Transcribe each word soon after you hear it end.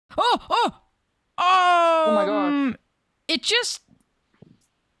Oh! Oh my gosh. It just...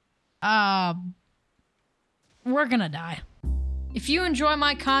 We're gonna die. If you enjoy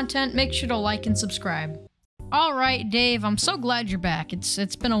my content, make sure to like and subscribe. Alright, Dave, I'm so glad you're back.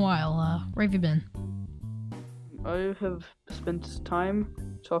 It's been a while. Where have you been? I have spent time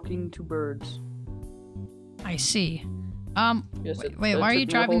talking to birds. I see. Yes, wait, why are you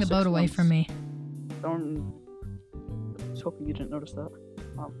driving the boat away from me? I was hoping you didn't notice that.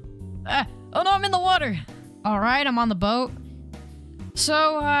 Oh no, I'm in the water! Alright, I'm on the boat.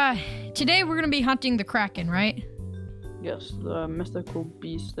 So, today we're gonna be hunting the Kraken, right? Yes, the mythical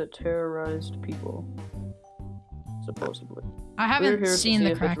beast that terrorized people. Supposedly. I haven't seen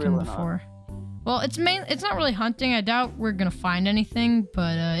the Kraken before. Well, it's not really hunting. I doubt we're gonna find anything,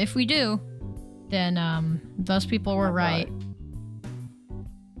 but if we do, then those people were right.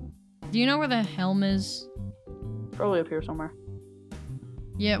 Do you know where the helm is? Probably up here somewhere.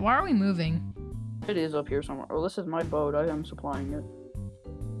 Yeah, why are we moving? It is up here somewhere. Oh, this is my boat. I am supplying it.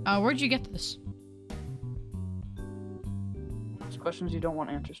 Where'd you get this? It's questions you don't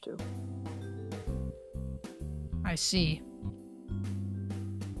want answers to. I see.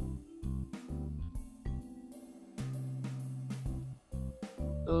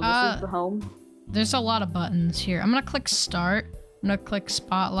 So this is the helm. There's a lot of buttons here. I'm gonna click start. I'm gonna click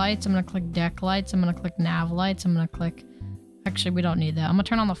spotlights. I'm gonna click deck lights. I'm gonna click nav lights. I'm gonna click... Actually, we don't need that. I'm gonna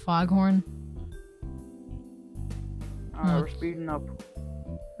turn on the foghorn. Alright, we're speeding up.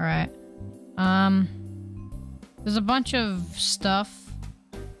 Alright. There's a bunch of stuff.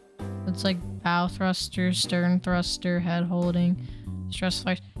 It's like bow thruster, stern thruster, head holding, stress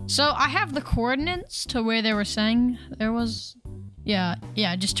flares. So I have the coordinates to where they were saying there was... Yeah,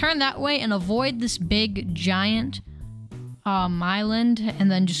 just turn that way and avoid this big, giant, island,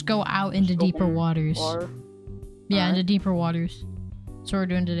 and then just go out into deeper waters. Yeah, into deeper waters. That's what we're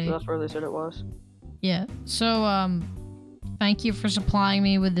doing today. So that's where they said it was? Yeah, so, thank you for supplying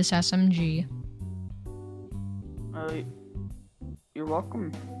me with this SMG. You're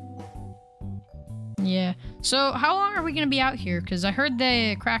welcome. Yeah. So, how long are we gonna be out here? Because I heard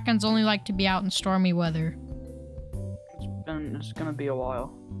the Krakens only like to be out in stormy weather. It's gonna be a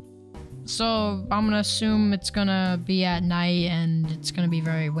while. So, I'm gonna assume it's gonna be at night and it's gonna be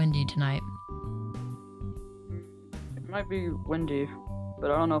very windy tonight. It might be windy,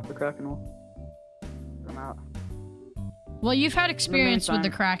 but I don't know if the Kraken will come out. Well, you've had experience with the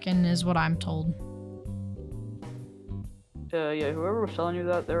Kraken, is what I'm told. Yeah, whoever was telling you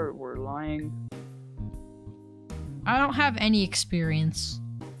that, they were lying. I don't have any experience.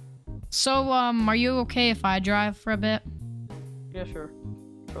 So, are you okay if I drive for a bit? Yeah, sure.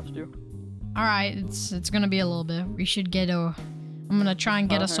 Trust you. Alright, it's gonna be a little bit. We should get I'm gonna try and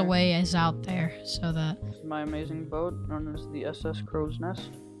get us away as out there, so that... This is my amazing boat, known as the SS Crow's Nest.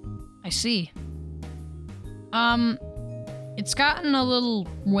 I see. It's gotten a little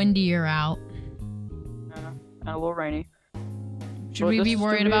windier out. And a little rainy. Should we be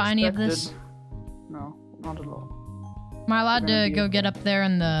worried about any of this? No, not at all. Am I allowed to go get up there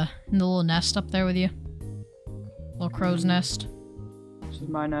in the little nest up there with you? Little crow's nest. This is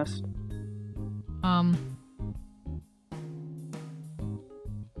my nest.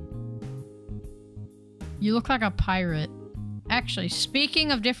 You look like a pirate. Actually,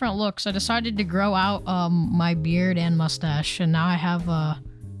 speaking of different looks, I decided to grow out my beard and mustache, and now I have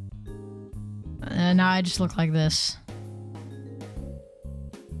and now I just look like this.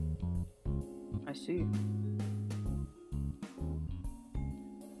 I see.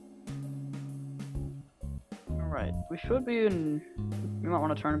 Alright, we should be in... We might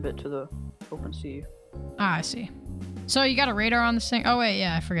want to turn a bit to the open sea. Ah, I see. So you got a radar on this thing? Oh wait,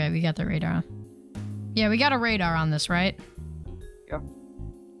 yeah, I forgot. We got the radar on. Yeah, we got a radar on this, right? Yeah.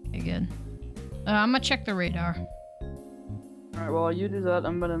 Okay, good. I'm gonna check the radar. Alright, while you do that,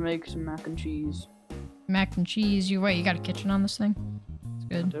 I'm gonna make some mac and cheese. Mac and cheese? You got a kitchen on this thing? That's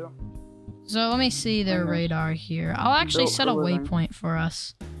good. I do. So let me see their radar here. I'll actually set a waypoint for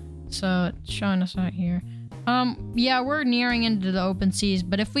us. So it's showing us out here. Yeah, we're nearing into the open seas,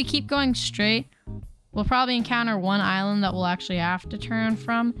 but if we keep going straight, we'll probably encounter one island that we'll actually have to turn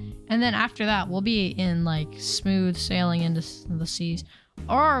from, and then after that, we'll be in, like, smooth sailing into the seas.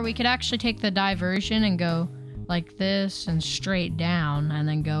 Or we could actually take the diversion and go like this and straight down, and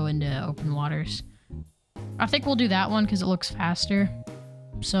then go into open waters. I think we'll do that one because it looks faster.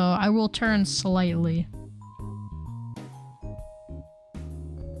 So I will turn slightly.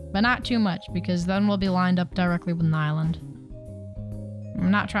 But not too much, because then we'll be lined up directly with an island. I'm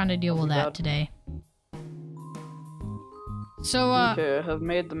not trying to deal with that today. So, okay, I have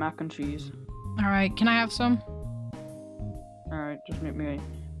made the mac and cheese. Alright, can I have some? Alright, just meet me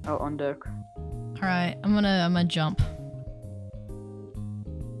Out on deck. Alright, I'm gonna jump.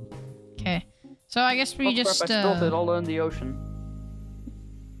 Okay. So I guess we Oh, just crap, I spilled it all in the ocean.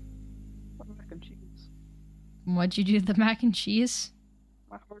 Mac and cheese. What'd you do to the mac and cheese?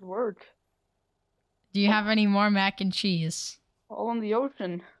 My hard work. Do you have any more mac and cheese? All in the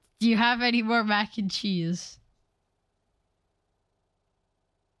ocean. Do you have any more mac and cheese?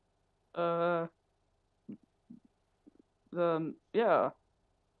 Yeah.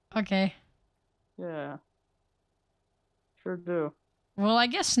 Okay. Yeah. Sure do. Well, I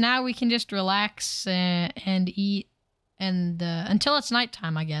guess now we can just relax and eat and until it's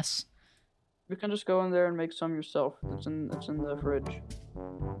nighttime, I guess. You can just go in there and make some yourself. It's in the fridge.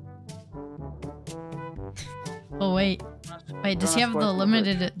 Oh wait, does he have the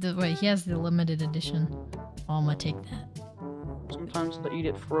limited? Wait, he has the limited edition. Oh, I'm gonna take that. Sometimes they eat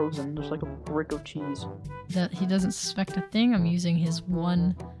it frozen, just like a brick of cheese. He doesn't suspect a thing. I'm using his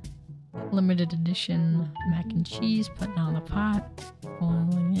one limited edition mac and cheese, putting on the pot.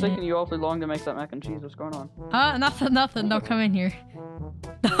 It's taking you awfully long to make that mac and cheese. What's going on? Nothing. No, come in here.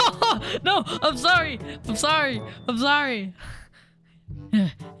 No, I'm sorry.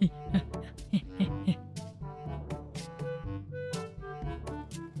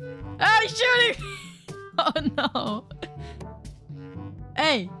 Ah, he's shooting! Oh no.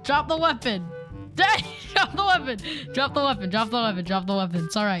 Hey, drop the weapon. Drop the weapon.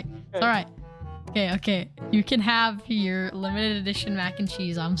 It's alright. It's alright. Okay. You can have your limited edition mac and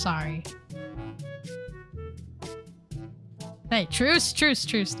cheese. I'm sorry. Hey, truce.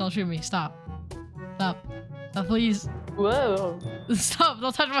 Don't shoot me. Stop, please. Whoa. Stop.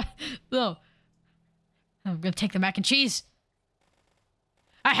 Don't touch my... No. I'm gonna take the mac and cheese.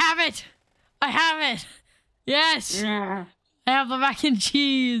 I have it. Yes. Yeah. I have the mac and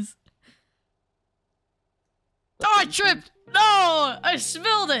cheese. Oh, I tripped. No, I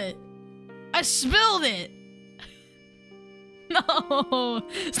spilled it. No.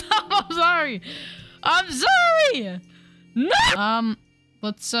 Stop. I'm sorry. No.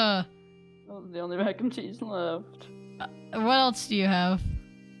 Let's That was the only mac and cheese left. what else do you have?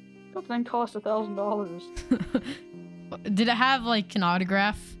 That thing cost $1,000. Did it have like an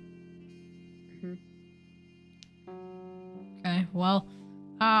autograph? Okay, well,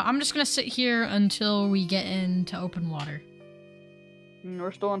 I'm just gonna sit here until we get into open water.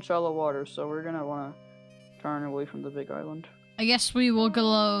 We're still in shallow water, so we're gonna wanna turn away from the big island. I guess we will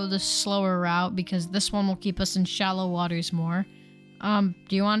go the slower route because this one will keep us in shallow waters more. Do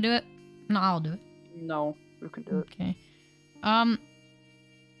you want to do it? No, I'll do it. No, we can do it. Okay.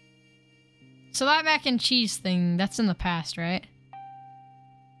 So that mac and cheese thing, that's in the past, right?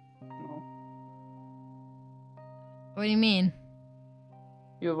 No. What do you mean?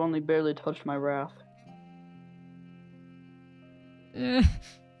 You have only barely touched my wrath.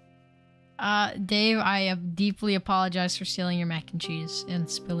 Dave, I have deeply apologized for stealing your mac and cheese and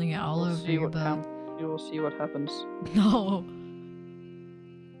spilling it all over your boat. You will see what happens. No.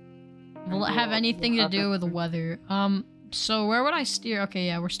 Will it have anything to do with the weather? So where would I steer? Okay,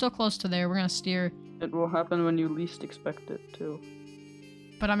 yeah, we're still close to there. We're gonna steer. It will happen when you least expect it to.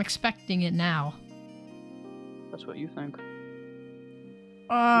 But I'm expecting it now. That's what you think.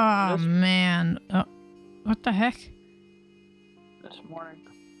 Oh, man. Oh, what the heck? This morning.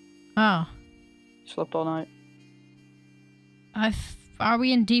 Oh. Slept all night. Are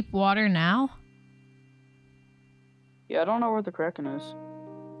we in deep water now? Yeah, I don't know where the Kraken is.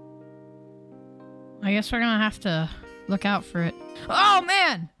 I guess we're gonna have to look out for it. Oh,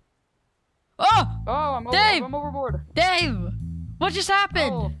 man! Oh! Oh, Dave! I'm overboard. Dave! What just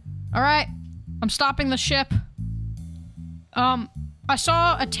happened? Oh. Alright, I'm stopping the ship. I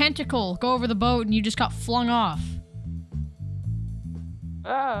saw a tentacle go over the boat and you just got flung off.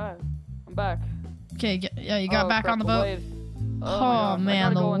 Ah, I'm back. Okay, yeah, you got back crap, on the boat? wave. Oh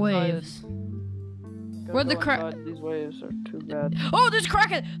man, the waves. Where'd the Kraken? These waves are too bad. Oh, there's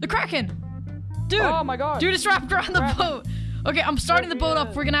Kraken! The Kraken! Dude! Oh my god! Dude, it's wrapped around the boat! Okay, I'm starting the boat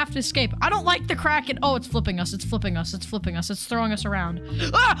up. We're gonna have to escape. I don't like the Kraken. Oh, it's flipping us. It's throwing us around.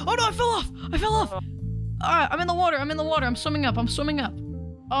 Ah! Oh no, I fell off! I'm in the water. I'm swimming up.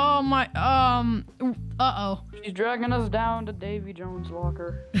 Oh my, uh-oh. She's dragging us down to Davy Jones'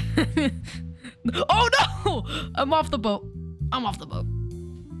 locker. Oh no! I'm off the boat.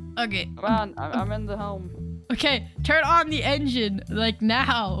 Okay. Come on, I'm in the helm. Okay, turn on the engine, like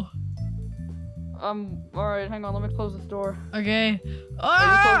now. Alright, hang on, let me close this door. Okay.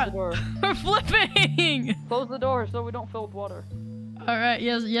 Close the door. We're flipping! Close the door so we don't fill with water. Alright,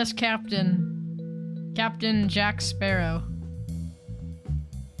 yes, Captain. Captain Jack Sparrow.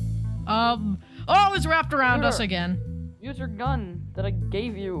 Oh, it's wrapped around us again. Use your gun that I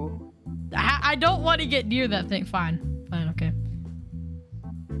gave you. I don't want to get near that thing. Fine. Fine, okay.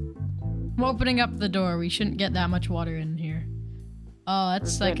 I'm opening up the door. We shouldn't get that much water in here. Oh,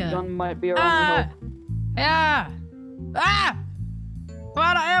 that's like a... gun might be our only hope. Yeah! Ah! I'm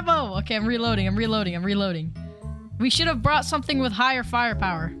out of ammo! Okay, I'm reloading. We should have brought something with higher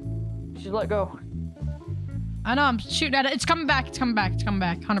firepower. You should let go. I know, I'm shooting at it. It's coming back. 100% coming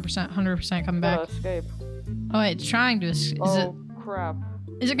back. Escape. Oh, wait, it's trying to escape. Crap.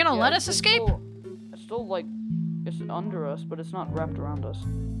 Is it gonna let us escape? It's still like, it's under us, but it's not wrapped around us.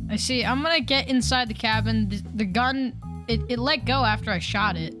 I see. I'm gonna get inside the cabin. The gun, it let go after I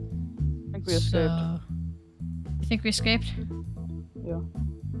shot it. I think we escaped. You think we escaped? Yeah.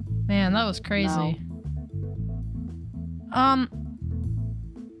 Man, that was crazy. No.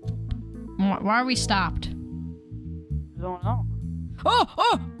 Why are we stopped? I don't know.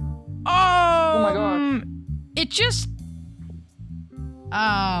 Oh my gosh. It just...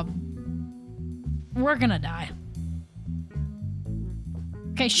 We're gonna die.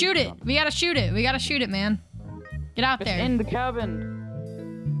 Okay, shoot it. We gotta shoot it, man. Get out there. It's in the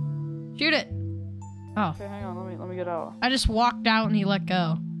cabin. Shoot it. Oh. Okay, hang on. Let me get out. I just walked out and he let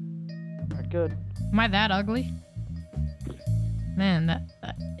go. Alright, good. Am I that ugly? Man,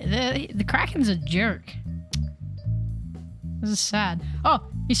 the Kraken's a jerk. This is sad. Oh,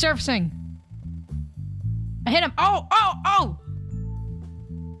 he's surfacing. I hit him. Oh!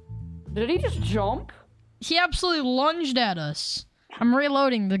 Did he just jump? He absolutely lunged at us. I'm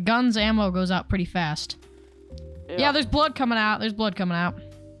reloading. The gun's ammo goes out pretty fast. Yeah, there's blood coming out.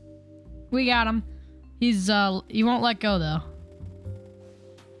 We got him. He's, he won't let go, though.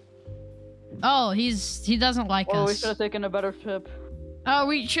 Oh, he doesn't like us. Oh, we should have taken a better ship. Oh,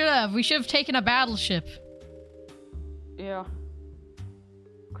 we should have. We should have taken a battleship. Yeah.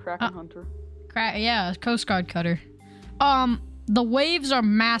 Kraken hunter. Yeah, Coast Guard cutter. The waves are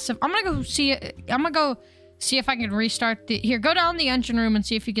massive. I'm gonna go see if I can restart the... Here, go down the engine room and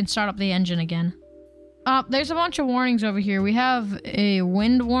see if you can start up the engine again. There's a bunch of warnings over here. We have a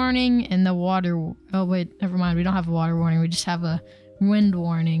wind warning and the water... Oh, wait, never mind. We don't have a water warning. We just have a wind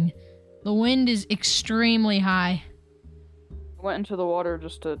warning. The wind is extremely high. I went into the water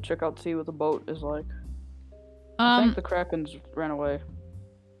just to check out, see what the boat is like. I think the Krakens ran away.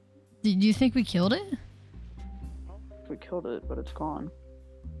 Do you think we killed it? We killed it, but it's gone.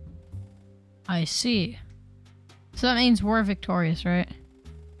 I see. So that means we're victorious, right?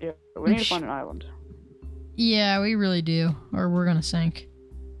 Yeah, we need to find an island. Yeah, we really do. Or we're gonna sink.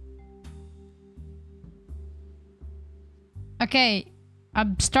 Okay,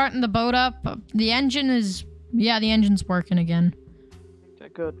 I'm starting the boat up. The engine is... Yeah, the engine's working again. Okay,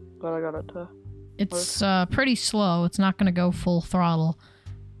 good. Glad I got it to It's pretty slow. It's not gonna go full throttle.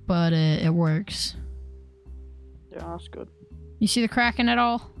 But it works. Yeah, that's good. You see the Kraken at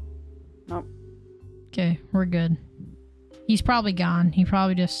all? Nope. Okay, we're good. He's probably gone. He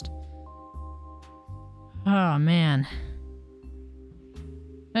probably just... Oh, man.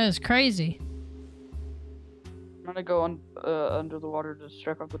 That is crazy. I'm gonna go under the water to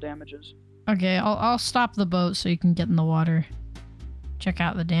check out the damages. Okay, I'll stop the boat so you can get in the water. Check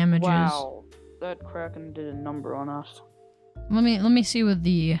out the damages. Wow, that Kraken did a number on us. Let me see with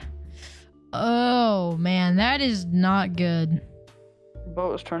the... Oh, man, that is not good. The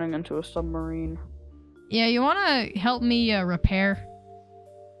boat is turning into a submarine. Yeah, you want to help me repair?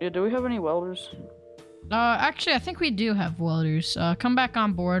 Yeah, do we have any welders? Actually, I think we do have welders. Come back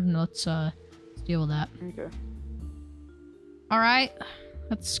on board and let's deal with that. Okay. Alright,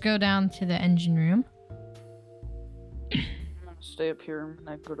 let's go down to the engine room. I'm gonna stay up here and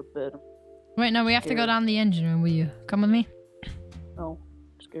then go to bed. Wait, no, we have to go down the engine room. Will you come with me? No,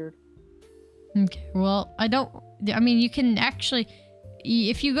 I'm scared. Okay, well, I mean, you can actually...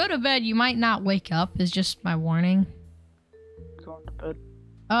 If you go to bed, you might not wake up, is just my warning. Going to bed.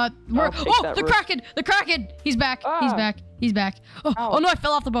 The Kraken! The Kraken! He's back. Ah. He's back. Oh no, I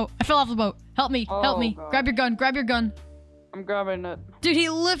fell off the boat. Help me. God. Grab your gun. I'm grabbing it. Dude, he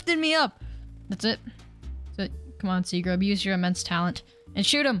lifted me up. That's it. Come on, Seagrub, use your immense talent. And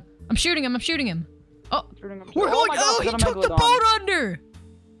shoot him. I'm shooting him. Oh, we're going. Oh, he took the boat under.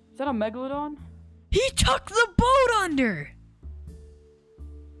 Is that a megalodon? He took the boat under.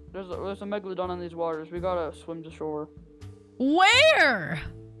 There's a megalodon in these waters. We gotta swim to shore. Where?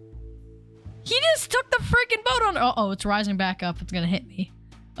 He just took the freaking boat under. Uh-oh, it's rising back up. It's gonna hit me.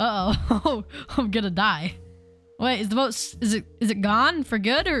 Uh-oh. I'm gonna die. Wait, is the boat... Is it gone for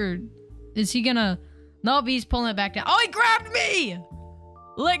good, or is he gonna... Nope, he's pulling it back down. Oh, he grabbed me!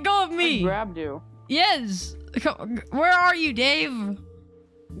 Let go of me! He grabbed you. Yes! Where are you, Dave? I'm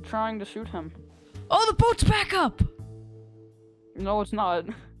trying to shoot him. Oh, the boat's back up! No, it's not.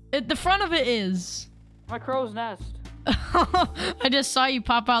 The front of it is. My crow's nest. I just saw you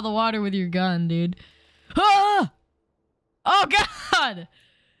pop out of the water with your gun, dude. Ah! Oh, God!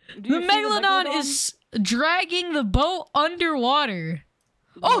 The Megalodon is dragging the boat underwater.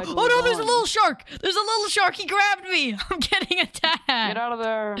 Oh no, there's a little shark! There's a little shark! He grabbed me! I'm getting attacked! Get out of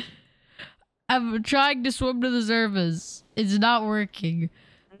there! I'm trying to swim to the surface. It's not working.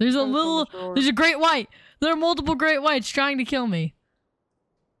 There's a great white! There are multiple great whites trying to kill me.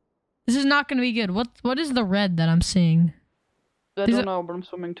 This is not gonna be good. What is the red that I'm seeing? I don't know, but I'm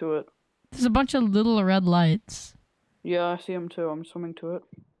swimming to it. There's a bunch of little red lights. Yeah, I see them too. I'm swimming to it.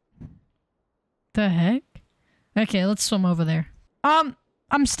 The heck? Okay, let's swim over there.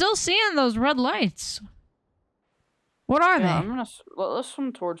 I'm still seeing those red lights. What are they? Let's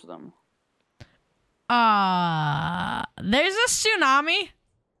swim towards them. There's a tsunami.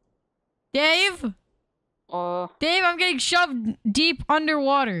 Dave? Dave, I'm getting shoved deep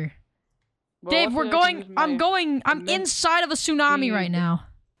underwater. Well, Dave, I'm inside of a tsunami right now.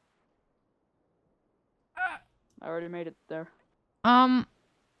 I already made it there. I'm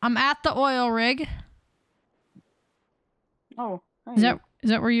at the oil rig. Oh. Hey. Is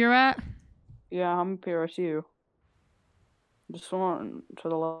that where you're at? Yeah, I'm up here. I see you. Just swim on to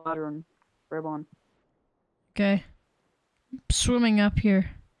the ladder and grab on. Okay. Swimming up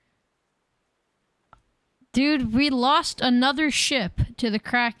here. Dude, we lost another ship to the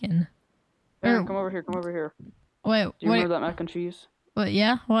Kraken. Hey, come over here. Come over here. Wait, Do you remember that mac and cheese? What?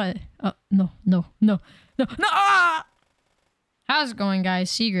 Yeah. What? Oh, no! Ah! How's it going,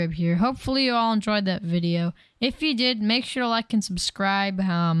 guys? Seagrub here. Hopefully you all enjoyed that video. If you did, make sure to like and subscribe.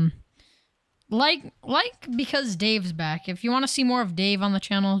 Like because Dave's back. If you want to see more of Dave on the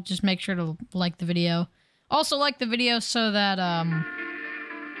channel, just make sure to like the video. Also like the video so that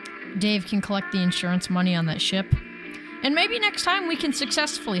Dave can collect the insurance money on that ship. And maybe next time we can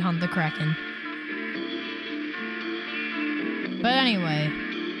successfully hunt the Kraken. But anyway,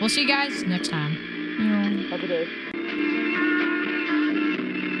 we'll see you guys next time. Have a good day.